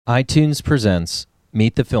iTunes presents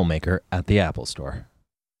Meet the Filmmaker at the Apple Store.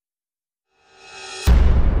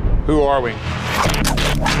 Who are we?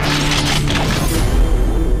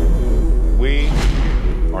 We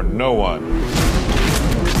are no one.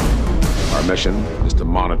 Our mission is to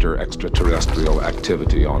monitor extraterrestrial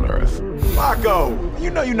activity on Earth. Flacco, you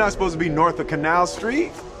know you're not supposed to be north of Canal Street.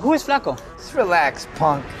 Who is Flacco? Just relax,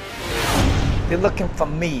 punk. They're looking for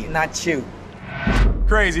me, not you.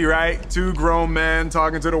 Crazy, right? Two grown men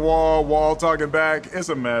talking to the wall, wall talking back. It's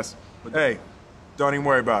a mess. But hey, don't even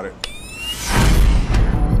worry about it.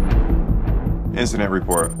 Incident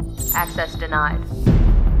report. Access denied.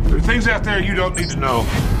 There are things out there you don't need to know.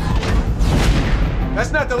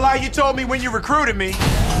 That's not the lie you told me when you recruited me.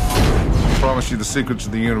 I promise you the secrets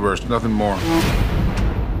of the universe, nothing more.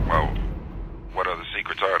 Well, what other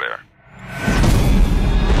secrets are there?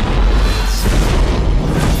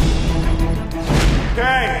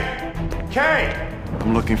 Kay!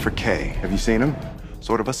 I'm looking for Kay. Have you seen him?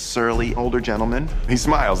 Sort of a surly older gentleman. He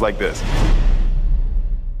smiles like this.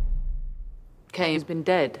 Kay has been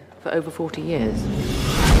dead for over 40 years.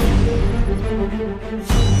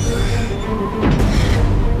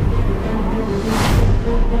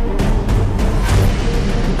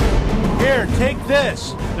 Here, take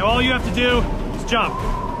this. Now all you have to do is jump.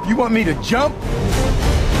 You want me to jump?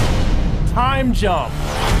 Time jump.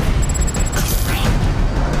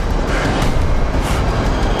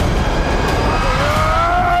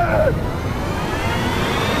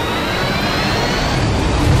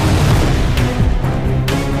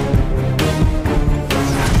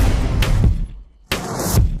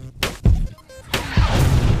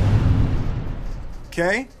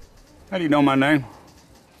 Kay? How do you know my name?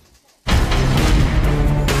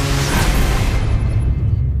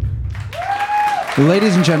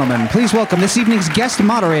 Ladies and gentlemen, please welcome this evening's guest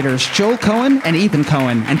moderators, Joel Cohen and Ethan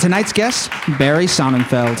Cohen, and tonight's guest, Barry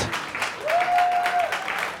Sonnenfeld.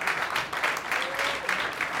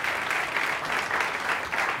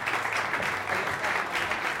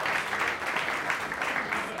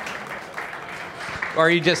 Or are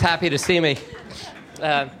you just happy to see me?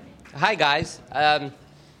 Hi, guys.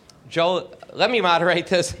 Joel, let me moderate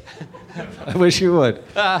this. I wish you would.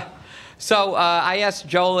 So I asked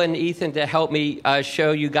Joel and Ethan to help me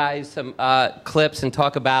show you guys some clips and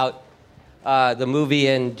talk about the movie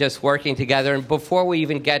and just working together. And before we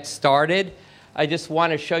even get started, I just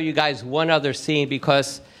want to show you guys one other scene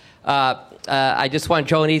because I just want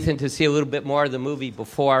Joel and Ethan to see a little bit more of the movie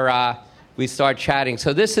before we start chatting.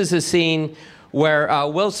 So this is a scene where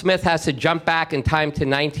Will Smith has to jump back in time to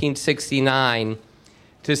 1969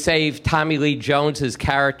 to save Tommy Lee Jones's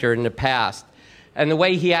character in the past. And the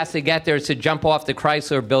way he has to get there is to jump off the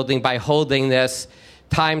Chrysler building by holding this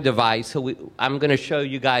time device. So I'm going to show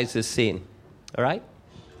you guys this scene. All right?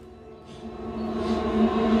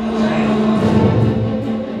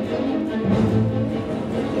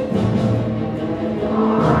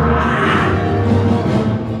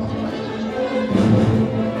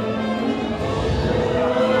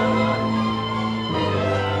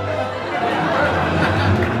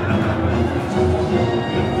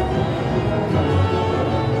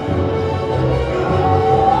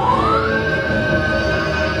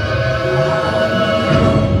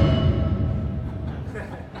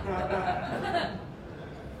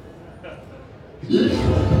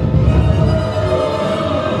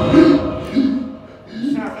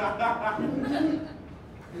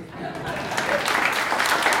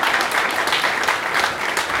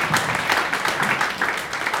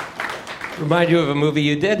 Remind you of a movie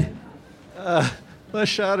you did? A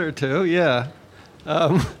shot or two, yeah.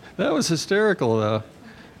 That was hysterical, though.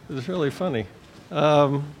 It was really funny.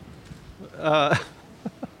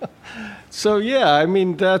 So, yeah, I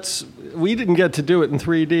mean, we didn't get to do it in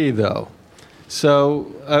 3D, though.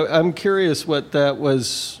 So I'm curious what that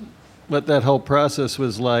whole process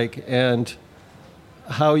was like and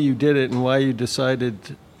how you did it and why you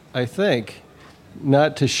decided, I think,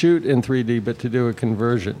 not to shoot in 3D, but to do a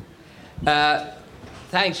conversion.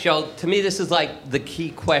 Thanks, Joel. To me, this is like the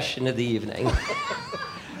key question of the evening.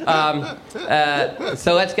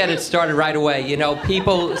 So let's get it started right away. You know,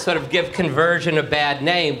 people sort of give conversion a bad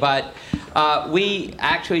name, but we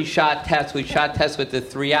actually shot tests. We shot tests with the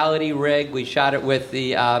 3reality rig. We shot it with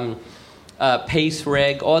the Pace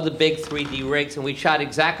rig, all the big 3D rigs, and we shot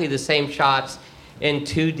exactly the same shots in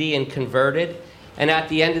 2D and converted. And at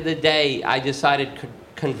the end of the day, I decided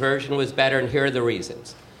conversion was better, and here are the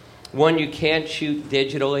reasons. One, you can't shoot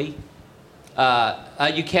digitally.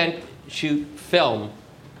 You can't shoot film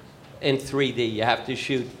in 3D. You have to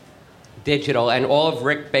shoot digital. And all of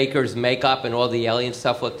Rick Baker's makeup and all the alien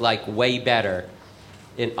stuff looked like way better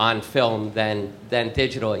on film than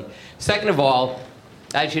digitally. Second of all,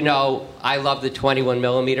 as you know, I love the 21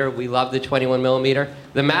 millimeter. We love the 21 millimeter.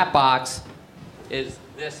 The matte box is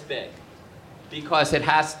this big because it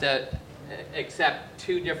has to accept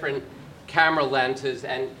 2 different camera lenses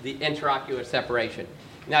and the interocular separation.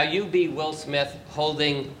 Now you be Will Smith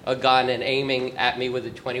holding a gun and aiming at me with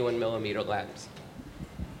a 21 millimeter lens.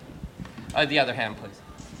 The other hand, please.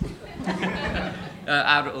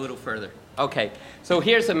 Out a little further. Okay, so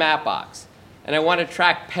here's a matte box. And I want to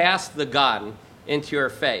track past the gun into your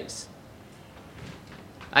face.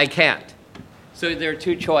 I can't. So there are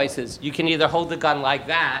 2 choices. You can either hold the gun like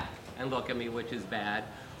that and look at me, which is bad,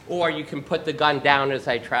 or you can put the gun down as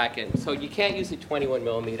I track in. So you can't use a 21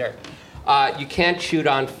 millimeter. You can't shoot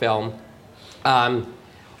on film.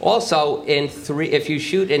 Also, if you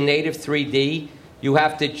shoot in native 3D, you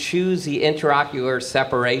have to choose the interocular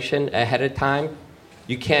separation ahead of time.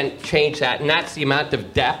 You can't change that, and that's the amount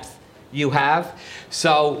of depth you have.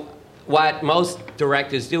 So what most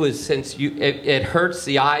directors do is, since it hurts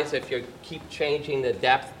the eyes if you keep changing the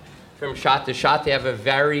depth from shot to shot, they have a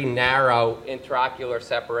very narrow interocular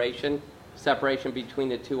separation between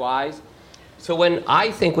the 2 eyes. So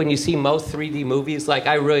when you see most 3D movies, like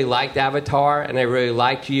I really liked Avatar and I really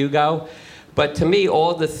liked Hugo, but to me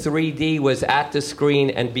all the 3D was at the screen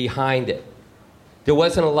and behind it. There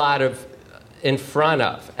wasn't a lot of in front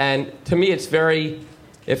of. And to me it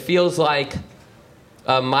feels like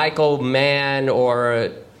a Michael Mann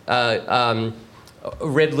or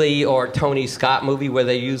Ridley or Tony Scott movie where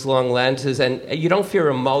they use long lenses and you don't feel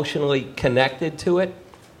emotionally connected to it.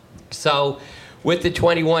 So with the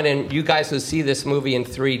 21, and you guys will see this movie in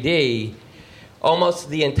 3D, almost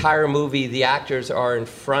the entire movie, the actors are in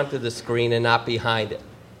front of the screen and not behind it.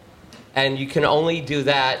 And you can only do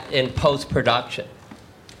that in post-production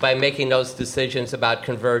by making those decisions about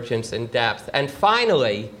convergence and depth. And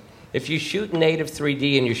finally, if you shoot native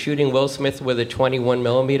 3D and you're shooting Will Smith with a 21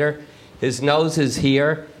 millimeter, his nose is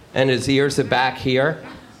here and his ears are back here,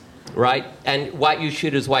 right? And what you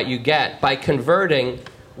shoot is what you get. By converting,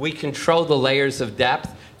 we control the layers of depth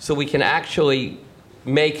so we can actually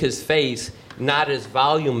make his face not as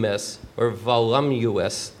voluminous or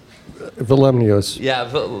voluminous. Voluminous. Yeah,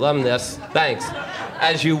 voluminous, thanks.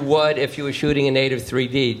 As you would if you were shooting in native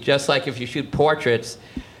 3D. Just like if you shoot portraits,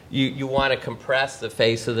 you want to compress the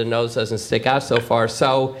face so the nose doesn't stick out so far.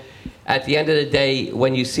 So at the end of the day,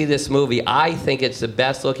 when you see this movie, I think it's the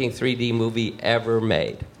best looking 3D movie ever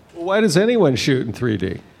made. Why does anyone shoot in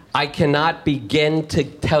 3D? I cannot begin to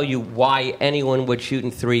tell you why anyone would shoot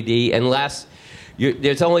in 3D unless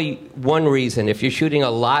there's only one reason. If you're shooting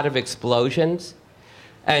a lot of explosions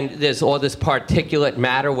and there's all this particulate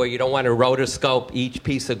matter where you don't want to rotoscope each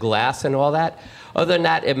piece of glass and all that, other than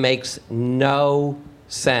that, it makes no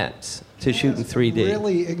sense to shoot in 3D.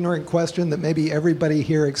 Really ignorant question that maybe everybody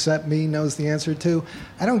here except me knows the answer to.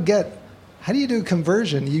 I don't get, how do you do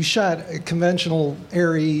conversion? You shot a conventional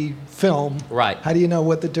airy film. Right. How do you know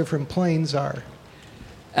what the different planes are?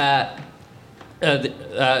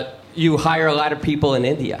 You hire a lot of people in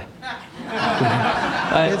India.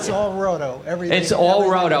 It's all roto. Everything. It's all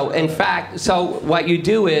roto. In fact, so what you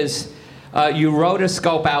do is you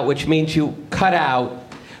rotoscope out, which means you cut out,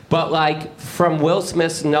 but like from Will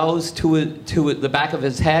Smith's nose to the back of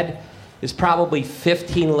his head is probably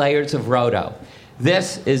 15 layers of roto.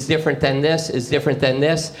 This is different than this, is different than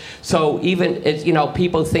this. So even,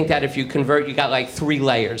 people think that if you convert, you got like 3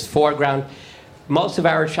 layers, foreground. Most of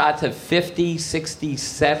our shots have 50, 60,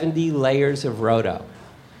 70 layers of roto,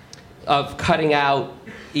 of cutting out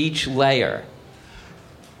each layer.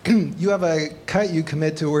 You have a cut you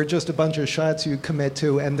commit to, or just a bunch of shots you commit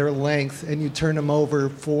to, and their length, and you turn them over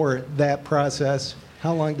for that process.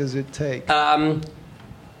 How long does it take?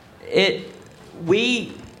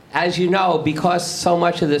 As you know, because so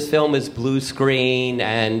much of this film is blue screen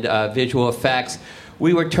and visual effects,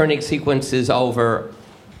 we were turning sequences over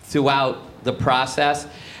throughout the process.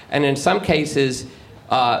 And in some cases,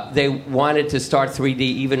 they wanted to start 3D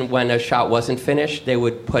even when a shot wasn't finished. They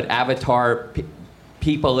would put avatar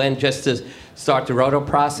people in just to start the roto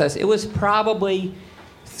process. It was probably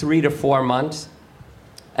 3 to 4 months.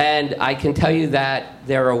 And I can tell you that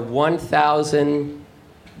there are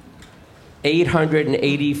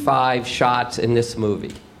 1,885 shots in this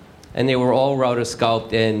movie. And they were all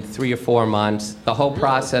rotoscoped in 3 or 4 months. The whole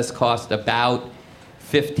process cost about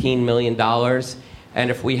 $15 million. And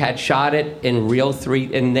if we had shot it in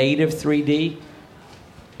native 3D,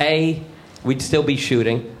 A, we'd still be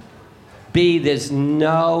shooting. B, there's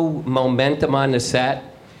no momentum on the set.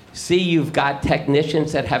 C, you've got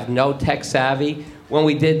technicians that have no tech savvy. When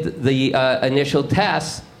we did the initial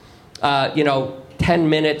tests, 10 10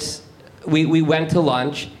 minutes, we went to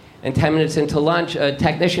lunch, and 10 minutes into lunch, a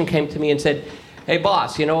technician came to me and said, "Hey,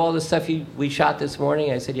 boss, you know all the stuff we shot this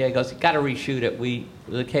morning?" I said, "Yeah." He goes, "You got to reshoot it.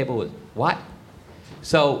 The cable was," "What?"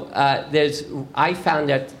 So I found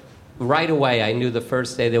that right away. I knew the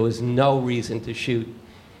first day there was no reason to shoot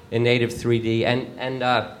in native 3D, and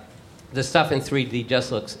the stuff in 3D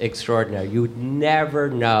just looks extraordinary. You would never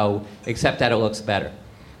know, except that it looks better,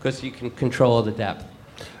 because you can control the depth.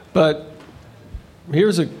 But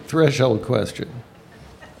here's a threshold question.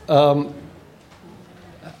 I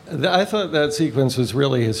thought that sequence was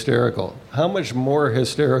really hysterical. How much more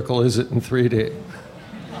hysterical is it in 3D?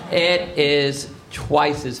 It is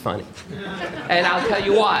twice as funny. And I'll tell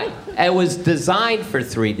you why. It was designed for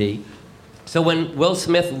 3D. So when Will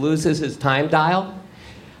Smith loses his time dial,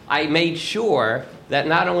 I made sure that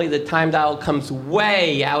not only the time dial comes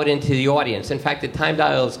way out into the audience, in fact, the time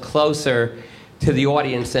dial is closer to the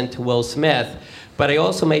audience than to Will Smith, but I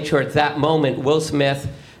also made sure at that moment Will Smith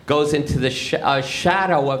goes into the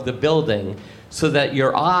shadow of the building so that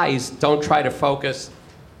your eyes don't try to focus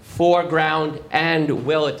foreground and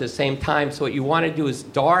Will at the same time. So what you want to do is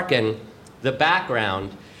darken the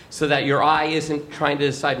background so that your eye isn't trying to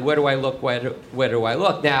decide, where do I look, where do I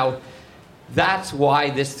look? Now, that's why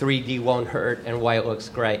this 3D won't hurt and why it looks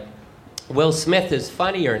great. Will Smith is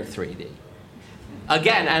funnier in 3D.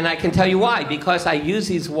 Again, and I can tell you why, because I use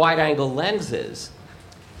these wide-angle lenses.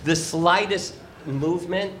 The slightest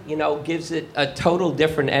movement, gives it a total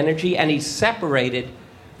different energy, and he's separated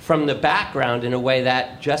from the background in a way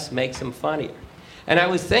that just makes him funnier. And I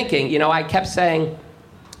was thinking, I kept saying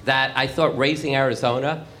that I thought Raising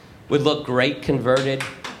Arizona would look great converted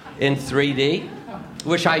in 3D,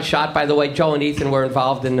 which I shot, by the way. Joel and Ethan were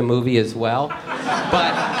involved in the movie as well.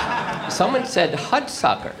 But someone said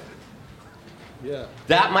Hudsucker. Yeah.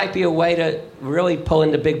 That might be a way to really pull in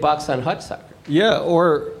the big bucks on Hudsucker. Yeah,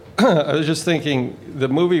 or I was just thinking, the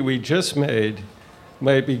movie we just made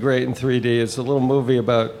might be great in 3D. It's a little movie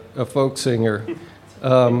about a folk singer.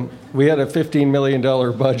 We had a $15 million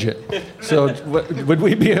budget. So would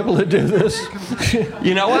we be able to do this?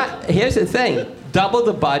 You know what? Here's the thing. Double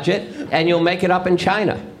the budget, and you'll make it up in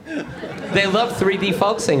China. They love 3D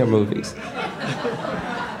folk singer movies.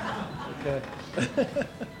 Okay.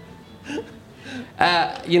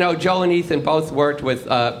 Joel and Ethan both worked with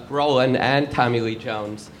Brolin and Tommy Lee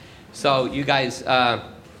Jones. So you guys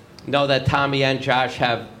know that Tommy and Josh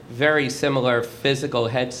have very similar physical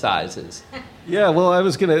head sizes. Yeah, well,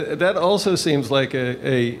 that also seems like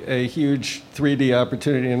a huge 3D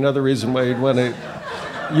opportunity. Another reason why you'd want to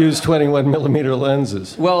use 21 millimeter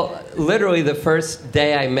lenses. Well, literally the first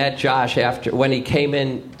day I met Josh when he came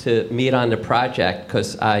in to meet on the project,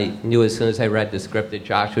 because I knew as soon as I read the script that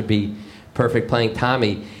Josh would be perfect playing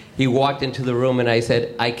Tommy, he walked into the room and I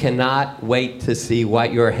said, "I cannot wait to see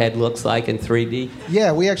what your head looks like in 3D.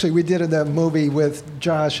 Yeah, we did a movie with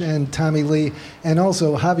Josh and Tommy Lee and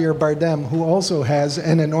also Javier Bardem, who also has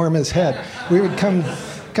an enormous head. We would come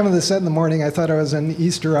to the set in the morning, I thought I was on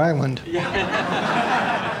Easter Island.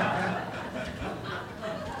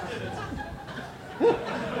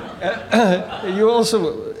 You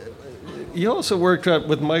also worked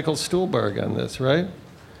with Michael Stuhlbarg on this, right?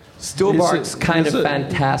 Stuhlbarg's kind of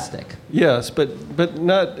fantastic. Yes, but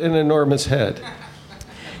not an enormous head.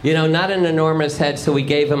 Not an enormous head, so we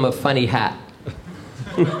gave him a funny hat.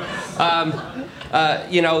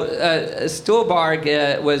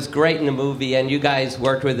 Stuhlbarg was great in the movie, and you guys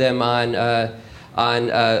worked with him on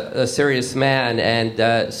A Serious Man, and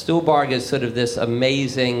Stuhlbarg is sort of this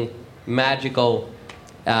amazing, magical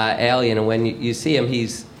alien, and when you see him,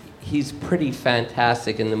 he's pretty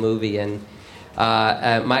fantastic in the movie, and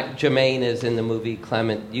Mike Jermaine is in the movie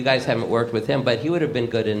Clement. You guys haven't worked with him, but he would have been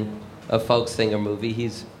good in a folk singer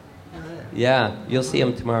movie. You'll see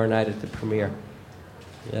him tomorrow night at the premiere.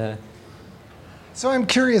 Yeah. So I'm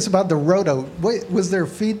curious about the roto. Was there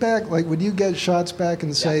feedback? Like, would you get shots back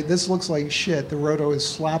and say, this looks like shit, the roto is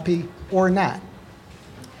sloppy, or not?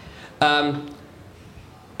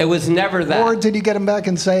 It was never that. Or did you get them back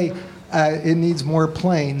and say, it needs more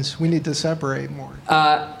planes, we need to separate more?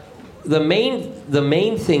 The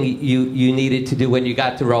main thing you needed to do when you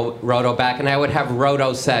got the roto back, and I would have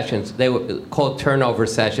roto sessions, they were called turnover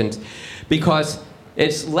sessions, because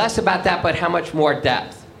it's less about that, but how much more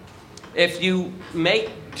depth. If you make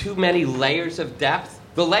too many layers of depth,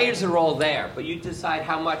 the layers are all there, but you decide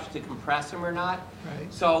how much to compress them or not.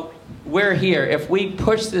 Right. So we're here. If we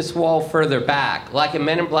push this wall further back, like in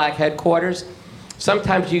Men in Black headquarters,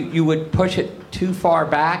 sometimes you would push it too far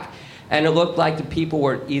back, and it looked like the people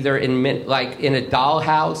were either in a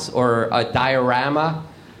dollhouse or a diorama.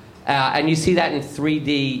 And you see that in 3D,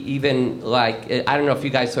 even like, I don't know if you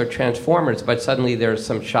guys saw Transformers, but suddenly there's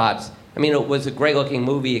some shots. I mean, it was a great looking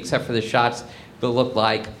movie, except for the shots that looked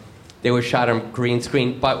like they were shot on green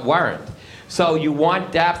screen, but weren't. So you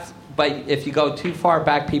want depth, but if you go too far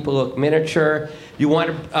back, people look miniature. You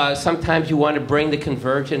want to, sometimes you want to bring the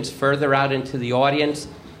convergence further out into the audience,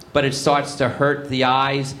 but it starts to hurt the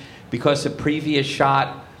eyes because the previous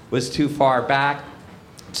shot was too far back.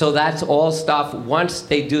 So that's all stuff. Once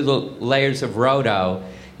they do the layers of roto,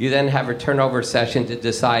 you then have a turnover session to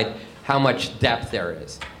decide how much depth there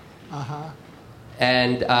is.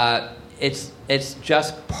 And it's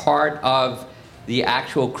just part of the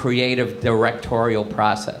actual creative directorial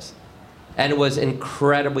process. And it was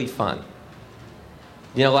incredibly fun.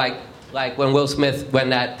 You know, like when Will Smith, when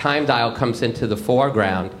that time dial comes into the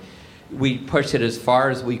foreground, we pushed it as far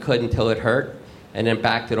as we could until it hurt, and then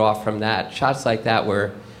backed it off from that. Shots like that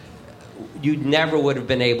where you never would have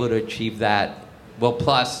been able to achieve that. Well,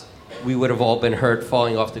 plus, we would have all been hurt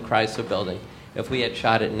falling off the Chrysler Building if we had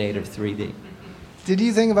shot it in native 3D. Did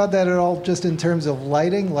you think about that at all, just in terms of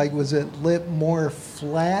lighting? Like, was it lit more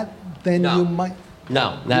flat than you might?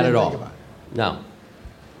 No, not at all. No.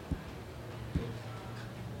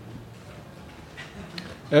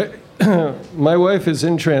 My wife is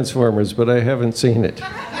in Transformers, but I haven't seen it.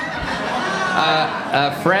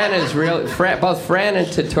 Fran is both Fran and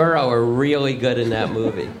Turturro are really good in that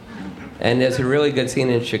movie. And there's a really good scene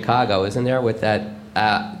in Chicago, isn't there, with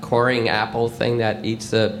that coring apple thing that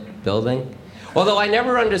eats the building? Although I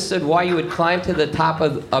never understood why you would climb to the top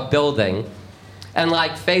of a building and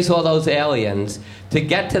like face all those aliens to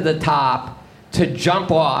get to the top, to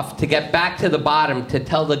jump off, to get back to the bottom, to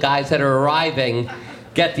tell the guys that are arriving,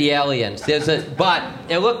 get the aliens. But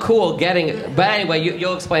it looked cool getting it. But anyway,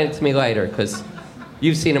 you'll explain it to me later, because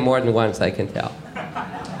you've seen it more than once, I can tell.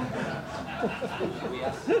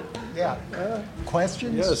 Yeah.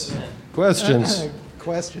 Questions? Yes. Questions.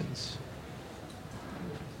 Questions.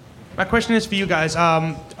 My question is for you guys.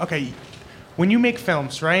 Okay, when you make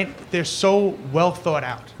films, right, they're so well thought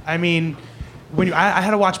out. I mean, I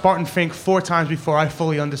had to watch Barton Fink 4 times before I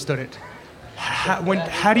fully understood it.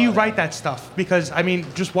 How do you write that stuff? Because, I mean,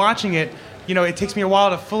 just watching it, you know, it takes me a while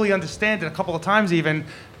to fully understand it, a couple of times even.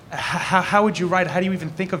 How would you write? How do you even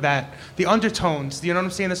think of that? The undertones, you know what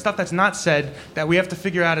I'm saying? The stuff that's not said that we have to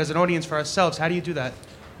figure out as an audience for ourselves. How do you do that?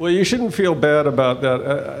 Well, you shouldn't feel bad about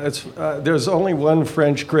that. There's only one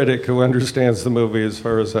French critic who understands the movie, as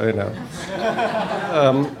far as I know.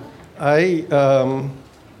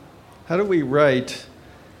 How do we write?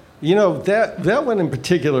 You know, that one in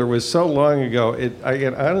particular was so long ago, I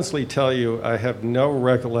can honestly tell you I have no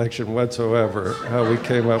recollection whatsoever how we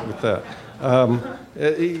came up with that.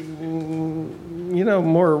 You know,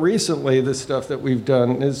 more recently, the stuff that we've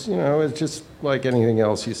done is, you know, it's just like anything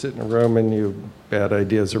else. You sit in a room and you bat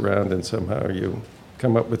ideas around and somehow you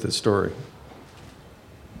come up with a story.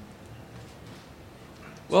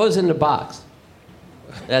 What was in the box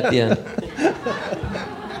at the end?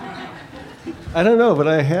 I don't know, but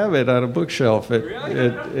I have it on a bookshelf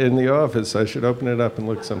in the office. I should open it up and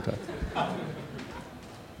look sometime.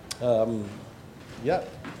 Yeah.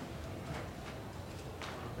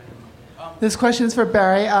 This question is for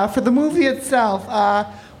Barry. For the movie itself,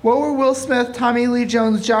 what were Will Smith, Tommy Lee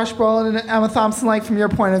Jones, Josh Brolin, and Emma Thompson like from your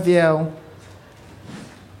point of view?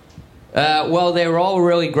 Well, they were all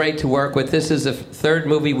really great to work with. This is the 3rd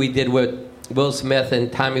movie we did with Will Smith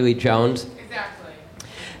and Tommy Lee Jones. Exactly.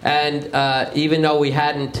 And even though we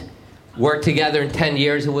hadn't worked together in 10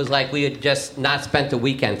 years, it was like we had just not spent a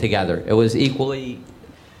weekend together. It was equally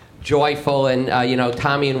joyful, and you know,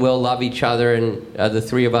 Tommy and Will love each other, and the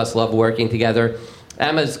 3 of us love working together.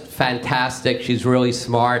 Emma's fantastic. She's really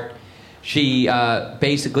smart. She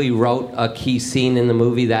basically wrote a key scene in the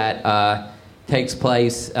movie that takes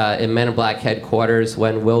place in Men in Black headquarters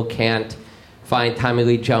when Will can't find Tommy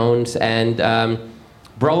Lee Jones, and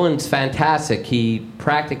Brolin's fantastic. He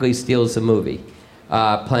practically steals the movie,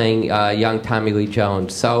 playing young Tommy Lee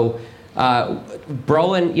Jones. So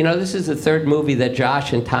Brolin, you know, this is the 3rd movie that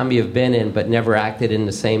Josh and Tommy have been in, but never acted in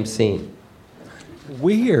the same scene.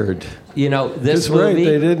 Weird. You know, this That's movie,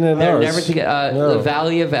 right, they didn't in they're ours. never together. No. The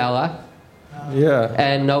Valley of Ella, yeah,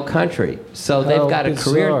 and No Country. So they've got a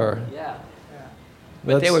career. Bizarre. Yeah.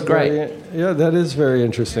 But they were great. Yeah, that is very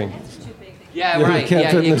interesting. Yeah, right. You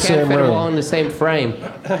can't fit in the same them room. all in the same frame.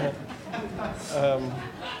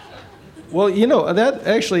 Well, you know, that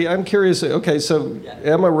actually, I'm curious. Okay, so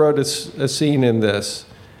Emma wrote a scene in this,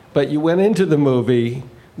 but you went into the movie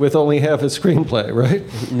with only half a screenplay, right?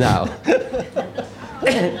 No.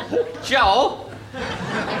 Joe?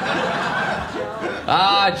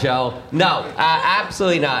 Joe. No,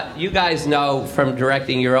 absolutely not. You guys know from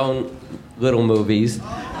directing your own little movies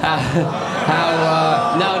how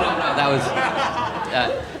no, that was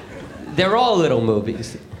they're all little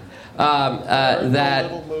movies.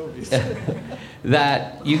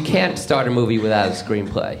 That you can't start a movie without a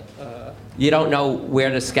screenplay. You don't know where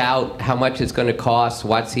to scout, how much it's going to cost,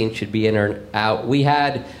 what scenes should be in or out. We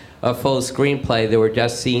had a full screenplay. There were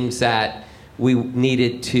just scenes that we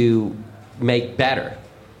needed to make better.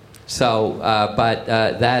 So,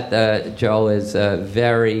 that, Joe, is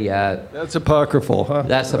very... That's apocryphal, huh?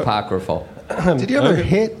 That's apocryphal. Did you ever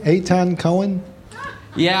hit Eitan Cohen?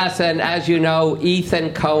 Yes, and as you know,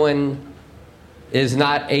 Ethan Cohen is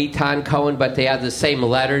not Eitan Cohen, but they have the same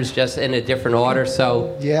letters, just in a different order,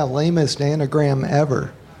 so... Yeah, lamest anagram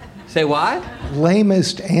ever. Say what?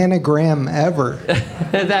 Lamest anagram ever.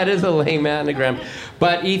 That is a lame anagram.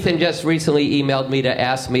 But Ethan just recently emailed me to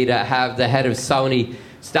ask me to have the head of Sony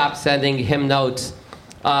stop sending him notes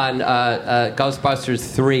on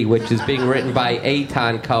Ghostbusters 3, which is being written by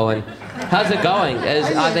Eitan Cohen. How's it going?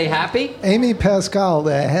 Are they happy? Amy Pascal,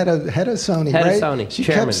 the head of Sony, head right? Of Sony, she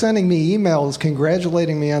chairman. kept sending me emails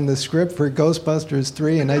congratulating me on the script for Ghostbusters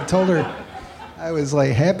 3, and I told her I was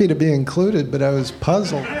like happy to be included, but I was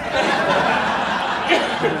puzzled.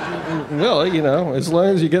 Well, you know, as long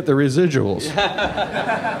as you get the residuals.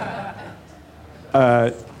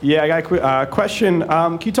 Yeah, I got a question.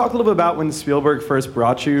 Can you talk a little bit about when Spielberg first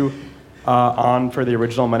brought you on for the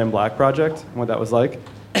original Men in Black project and what that was like?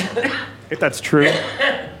 If that's true.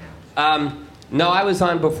 No, I was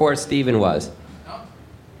on before Steven was.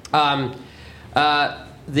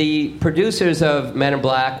 The producers of Men in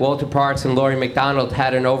Black, Walter Parks and Laurie McDonald,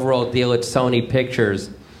 had an overall deal at Sony Pictures.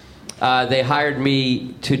 They hired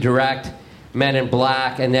me to direct Men in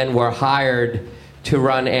Black and then were hired to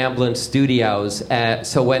run Amblin Studios.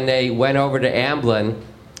 So when they went over to Amblin,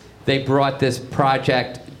 they brought this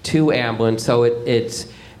project to Amblin. So it's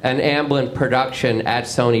an Amblin production at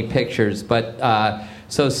Sony Pictures. But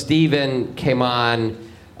so Steven came on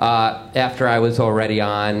after I was already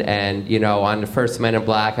on, and you know, on the first Men in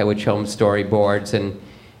Black, I would show him storyboards, and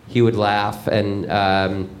he would laugh. And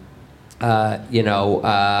on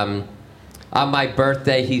my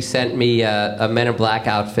birthday, he sent me a Men in Black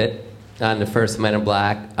outfit on the first Men in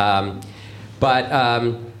Black. But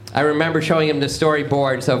I remember showing him the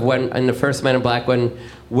storyboards of when, in the first Men in Black, when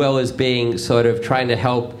Will is being sort of trying to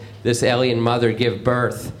help this alien mother give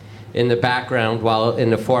birth in the background, while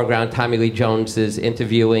in the foreground, Tommy Lee Jones is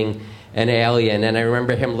interviewing an alien. And I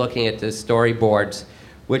remember him looking at the storyboards,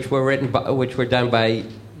 which were done by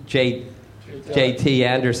J.T.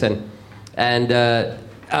 Anderson, and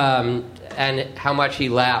how much he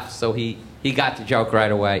laughed. So he got the joke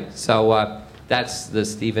right away. So that's the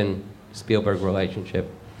Steven Spielberg relationship.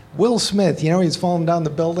 Will Smith, you know, he's falling down the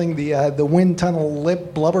building, the wind tunnel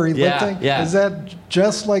lip, blubbery lip thing. Yeah. Is that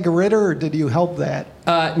just like a Ritter, or did you help that?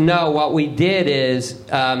 No, what we did is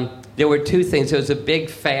there were two things. There was a big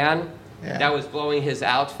fan that was blowing his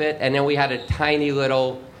outfit, and then we had a tiny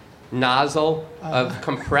little nozzle of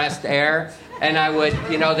compressed air, and I would,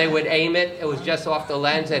 they would aim it. It was just off the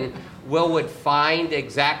lens, and Will would find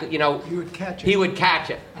exactly, he would catch it. He would catch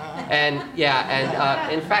it. And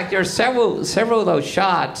in fact, there are several of those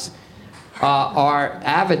shots are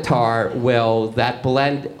Avatar Will that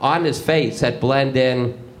blend on his face, that blend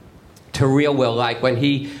in to real Will, like when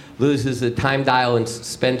he loses the time dial and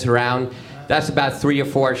spins around. That's about 3 or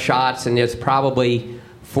 4 shots, and there's probably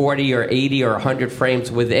 40 or 80 or 100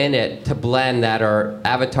 frames within it to blend that are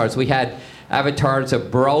avatars. We had avatars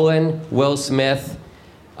of Brolin, Will Smith,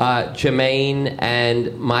 Jermaine,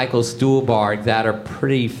 and Michael Stuhlbarg that are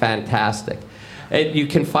pretty fantastic. You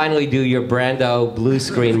can finally do your Brando blue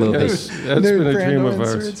screen movie. That's been a dream of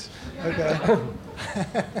ours. Okay.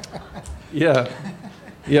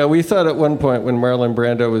 Yeah, we thought at one point when Marlon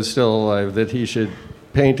Brando was still alive that he should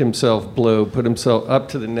paint himself blue, put himself up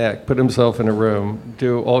to the neck, put himself in a room,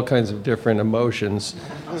 do all kinds of different emotions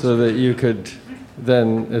so that you could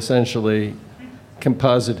then essentially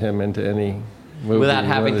composite him into any movie. Without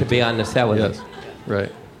having to be on the set with Yes, him.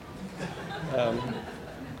 right.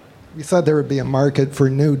 We thought there would be a market for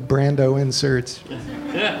nude Brando inserts.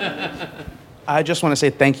 I just want to say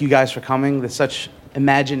thank you guys for coming. There's such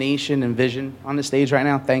imagination and vision on the stage right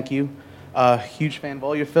now. Thank you. Huge fan of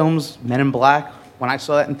all your films. Men in Black, when I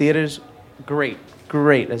saw that in theaters, great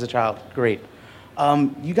as a child, great.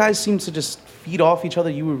 You guys seem to just feed off each other.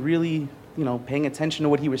 You were really, paying attention to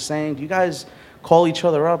what he was saying. Do you guys call each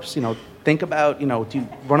other up, think about, do you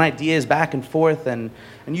run ideas back and forth? And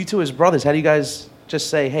you two as brothers, how do you guys just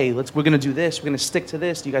say, hey, we're gonna do this. We're gonna stick to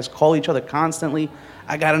this. Do you guys call each other constantly?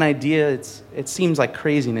 I got an idea. It seems like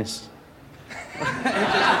craziness.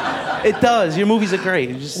 It does. Your movies are great.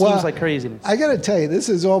 It just seems like craziness. I got to tell you, this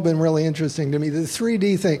has all been really interesting to me. The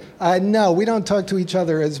 3D thing. No, we don't talk to each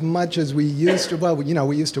other as much as we used to. Well,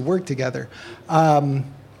 we used to work together.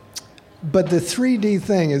 But the 3D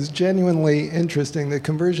thing is genuinely interesting. The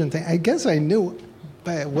conversion thing. I guess I knew.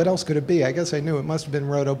 But what else could it be? I guess I knew it must have been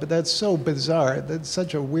Roto. But that's so bizarre. That's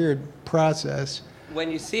such a weird process. When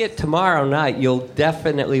you see it tomorrow night, you'll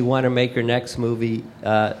definitely want to make your next movie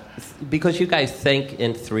because you guys think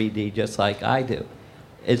in 3D just like I do.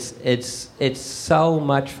 It's so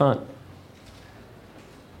much fun.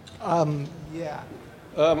 Yeah.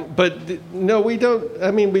 But no, we don't.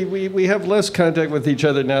 I mean, we have less contact with each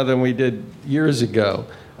other now than we did years ago.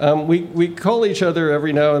 We call each other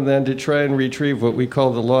every now and then to try and retrieve what we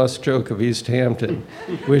call the lost joke of East Hampton,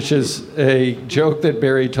 which is a joke that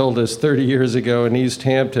Barry told us 30 years ago in East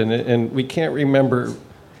Hampton, and we can't remember.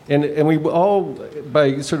 And we all,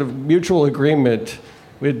 by sort of mutual agreement,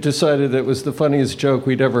 we had decided that it was the funniest joke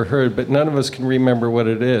we'd ever heard, but none of us can remember what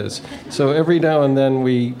it is. So every now and then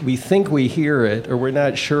we think we hear it, or we're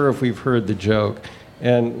not sure if we've heard the joke.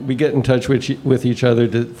 And we get in touch with each other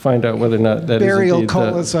to find out whether or not that Barry is will indeed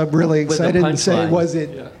call us up really excited and say, was it?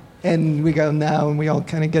 Yeah. And we go, no, and we all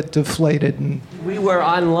kind of get deflated. And We were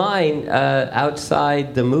online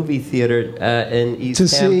outside the movie theater in East to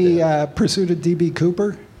Hampton. see Pursuit of D.B.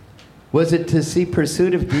 Cooper? Was it to see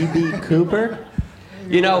Pursuit of D.B. Cooper?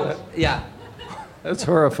 Yeah. That's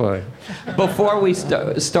horrifying. Before we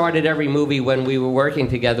started every movie, when we were working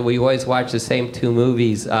together, we always watched the same two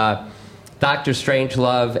movies, Dr.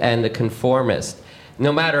 Strangelove and The Conformist.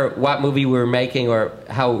 No matter what movie we were making or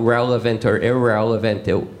how relevant or irrelevant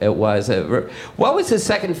it was. What was the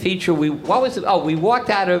second feature? We walked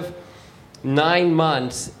out of 9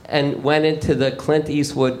 months and went into the Clint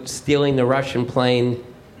Eastwood stealing the Russian plane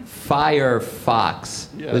Firefox.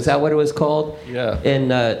 Yes. Was that what it was called? Yeah.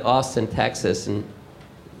 In Austin, Texas. And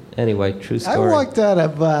anyway, true story. I walked out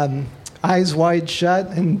of Eyes Wide Shut,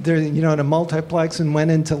 and there, in a multiplex, and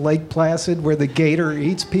went into Lake Placid where the gator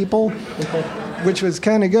eats people, which was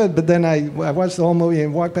kind of good. But then I watched the whole movie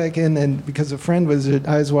and walked back in, and because a friend was at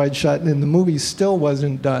Eyes Wide Shut, and the movie still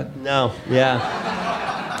wasn't done. No,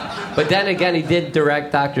 yeah. But then again, he did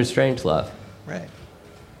direct Dr. Strangelove. Right.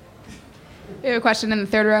 We have a question in the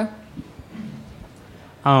third row.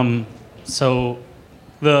 So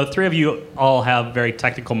the three of you all have very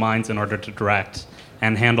technical minds in order to direct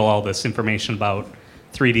and handle all this information about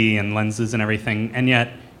 3D and lenses and everything, and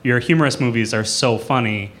yet your humorous movies are so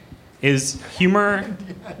funny. Is humor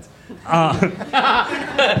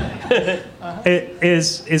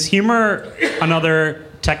is humor another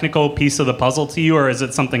technical piece of the puzzle to you, or is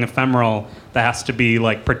it something ephemeral that has to be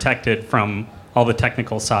protected from all the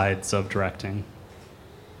technical sides of directing?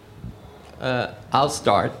 I'll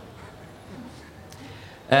start.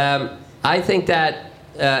 I think that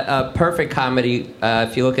a perfect comedy,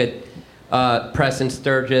 if you look at Preston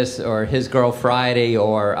Sturges or His Girl Friday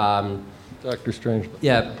or Dr. Strangelove.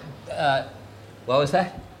 Yeah. What was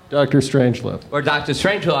that? Dr. Strangelove. Or Dr.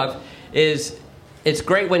 Strangelove it's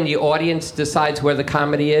great when the audience decides where the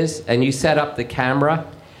comedy is and you set up the camera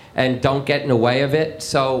and don't get in the way of it.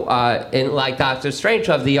 So in Dr.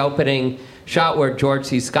 Strangelove, the opening shot where George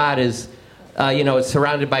C. Scott is, it's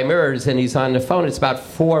surrounded by mirrors and he's on the phone, it's about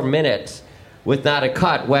 4 minutes with not a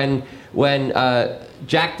cut. When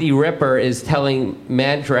Jack the Ripper is telling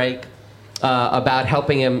Mandrake about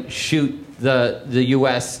helping him shoot the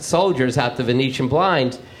U.S. soldiers out the Venetian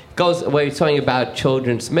blinds, where he's talking about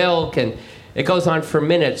children's milk, and it goes on for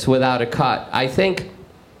minutes without a cut. I think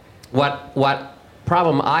what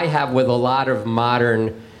problem I have with a lot of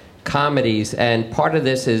modern comedies, and part of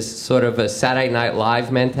this is sort of a Saturday Night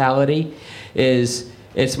Live mentality, is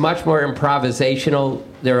it's much more improvisational.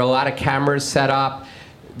 There are a lot of cameras set up.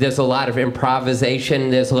 There's a lot of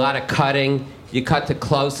improvisation. There's a lot of cutting. You cut to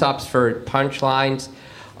close-ups for punchlines.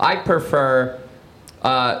 I prefer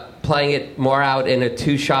playing it more out in a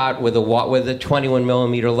two-shot with a 21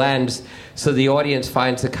 millimeter lens, so the audience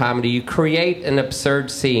finds the comedy. You create an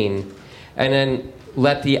absurd scene, and then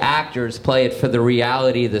let the actors play it for the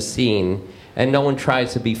reality of the scene, and no one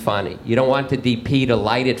tries to be funny. You don't want the DP to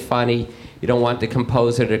light it funny. You don't want the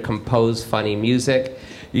composer to compose funny music.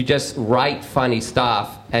 You just write funny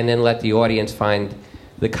stuff and then let the audience find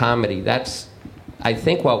the comedy. That's, I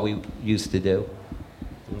think, what we used to do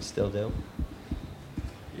and still do.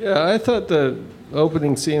 Yeah, I thought the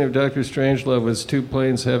opening scene of Dr. Strangelove was two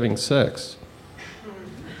planes having sex.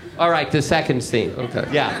 All right, the second scene. Okay.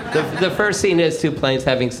 Yeah, the first scene is two planes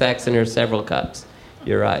having sex, and there's several cuts.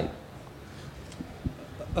 You're right.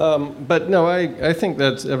 But no, I think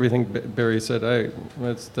that's everything Barry said.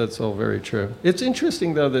 That's all very true. It's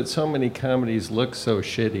interesting, though, that so many comedies look so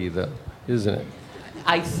shitty, though, isn't it?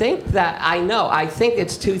 I think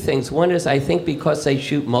it's two things. One is I think because they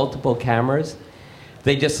shoot multiple cameras,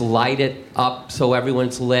 they just light it up so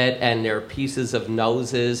everyone's lit and there are pieces of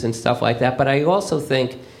noses and stuff like that. But I also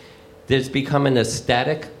think there's become an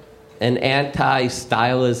aesthetic, an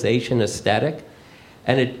anti-stylization aesthetic.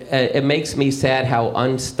 And it makes me sad how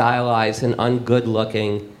unstylized and ungood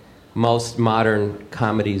looking most modern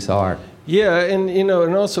comedies are. Yeah, and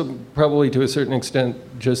and also probably to a certain extent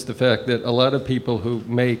just the fact that a lot of people who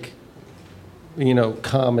make,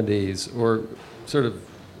 comedies or sort of,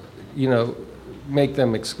 make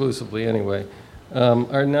them exclusively anyway,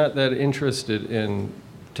 are not that interested in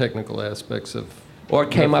technical aspects of. Or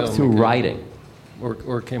came up through writing.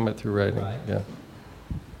 Or came up through writing. Right. Yeah.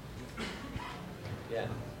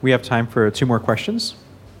 We have time for 2 more questions.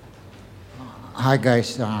 Hi,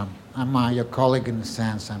 guys. I'm your colleague in the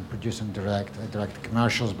sense I'm produce and direct. I direct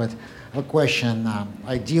commercials, but a question.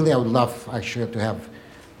 Ideally, I would love actually to have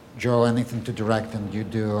Joe and Ethan to direct, and you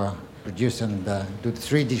do produce and do the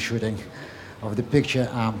 3D shooting of the picture.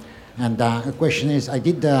 And the question is, I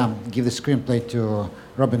did give the screenplay to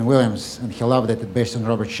Robin Williams, and he loved it based on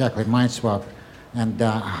Robert Shackley, Mind Swap. And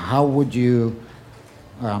how would you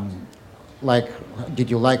did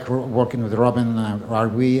you like working with Robin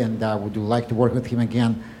RV, and would you like to work with him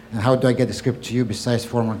again? And how do I get the script to you besides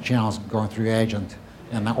formal channels going through your agent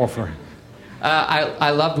and the offer? I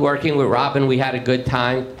loved working with Robin. We had a good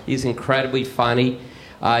time. He's incredibly funny.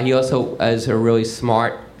 He also is a really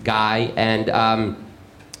smart guy. And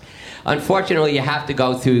unfortunately, you have to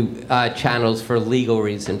go through channels for legal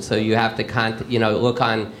reasons. So you have to look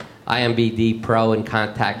on IMBD Pro and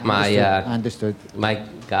contact my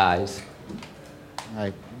guys.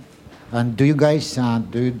 Right. And do you guys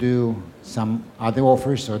do some other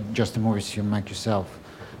offers, or just the movies you make yourself,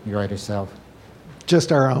 you write yourself? Just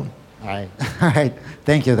our own. All right. All right.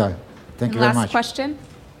 Thank you, though. Thank you very much. Last question.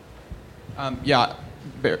 Yeah,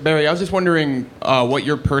 Barry, I was just wondering what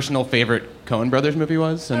your personal favorite Coen Brothers movie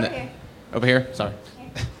was. Over here. Sorry.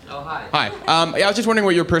 Oh, hi. Hi. I was just wondering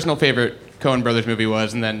what your personal favorite Coen Brothers movie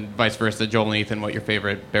was, and then vice versa, Joel and Ethan, what your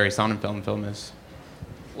favorite Barry Sonnenfeld film is.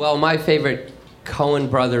 Well, my favorite Coen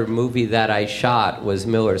Brother movie that I shot was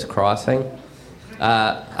Miller's Crossing.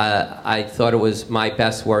 I thought it was my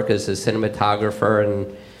best work as a cinematographer,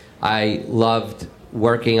 and I loved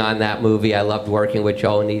working on that movie. I loved working with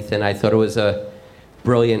Joel and Ethan. I thought it was a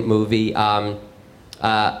brilliant movie. I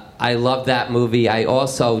loved that movie. I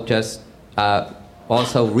also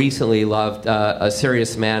recently loved A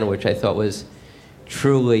Serious Man, which I thought was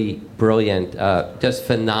truly brilliant, just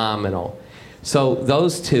phenomenal. So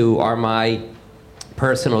those two are my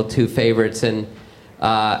personal 2 favorites, and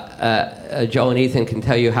Joe and Ethan can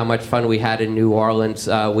tell you how much fun we had in New Orleans.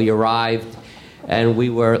 We arrived, and we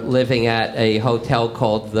were living at a hotel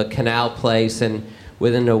called the Canal Place, and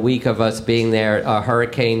within a week of us being there, a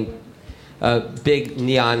hurricane, big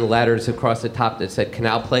neon letters across the top that said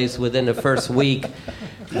Canal Place. Within the first week,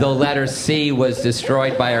 the letter C was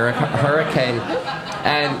destroyed by a hurricane.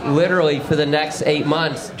 And literally for the next 8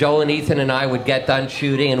 months, Joel and Ethan and I would get done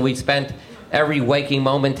shooting, and we spent every waking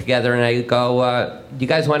moment together. And I'd go, do you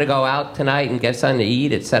guys want to go out tonight and get something to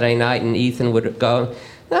eat? It's Saturday night, and Ethan would go,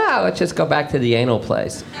 no, let's just go back to the anal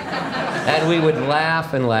place. And we would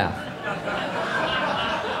laugh and laugh.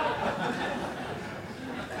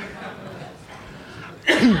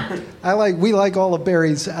 We like all of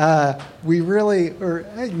Barry's. We really,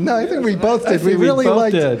 I think we both did. We really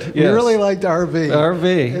liked RV.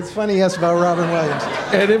 RV. It's funny you asked about Robin Williams.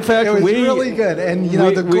 And in fact, it was really good. And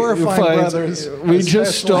the Gorfine brothers. We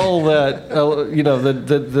just stole that,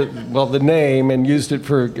 the name and used it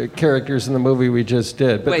for characters in the movie we just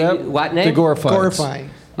did. But wait, what name? The Gorfines. Gorfine.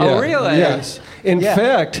 Yeah. Oh, really? Yes. In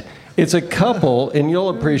fact, it's a couple, and you'll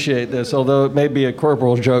appreciate this, although it may be a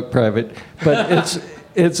corporal joke, Private, but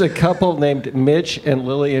it's a couple named Mitch and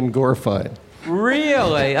Lillian Gorfine.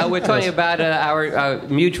 Really? We're talking about our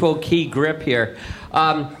mutual key grip here.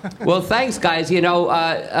 Well, thanks, guys.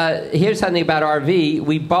 Here's something about RV.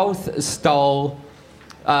 We both stole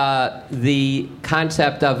the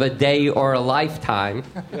concept of a day or a lifetime.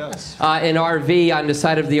 Yes. In RV, on the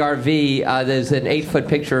side of the RV, there's an 8-foot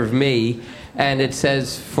picture of me, and it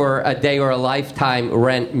says, "For a day or a lifetime,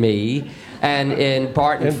 rent me." And in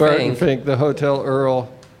Barton Fink, the Hotel Earl,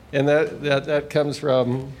 and that comes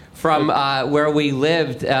from where we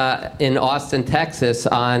lived in Austin, Texas,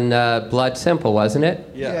 on Blood Simple, wasn't it?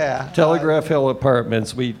 Yeah. Telegraph Hill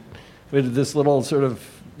Apartments. We did this little sort of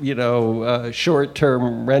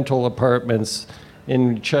short-term rental apartments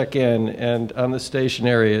and check in, and on the station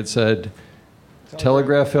area it said,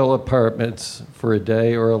 Telegraph Hill Apartments for a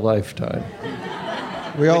day or a lifetime.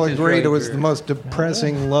 We all agreed it was the most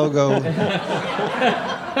depressing logo.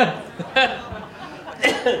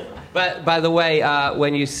 But by the way,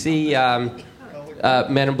 when you see Men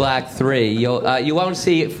in Black 3, you won't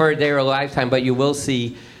see it for a day or a lifetime, but you will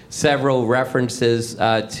see several references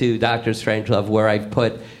to Dr. Strangelove where I've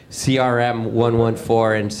put CRM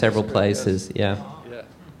 114 in several places. Yeah.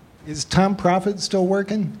 Is Tom Prophet still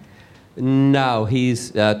working? No,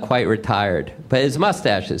 he's quite retired, but his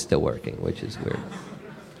mustache is still working, which is weird.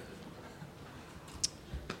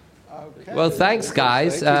 Okay. Well, thanks,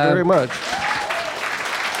 guys. Thank you very much.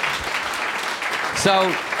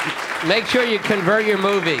 So, make sure you convert your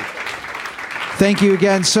movie. Thank you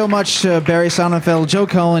again so much to Barry Sonnenfeld, Joe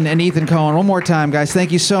Cohen, and Ethan Cohen. One more time, guys.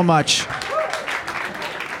 Thank you so much.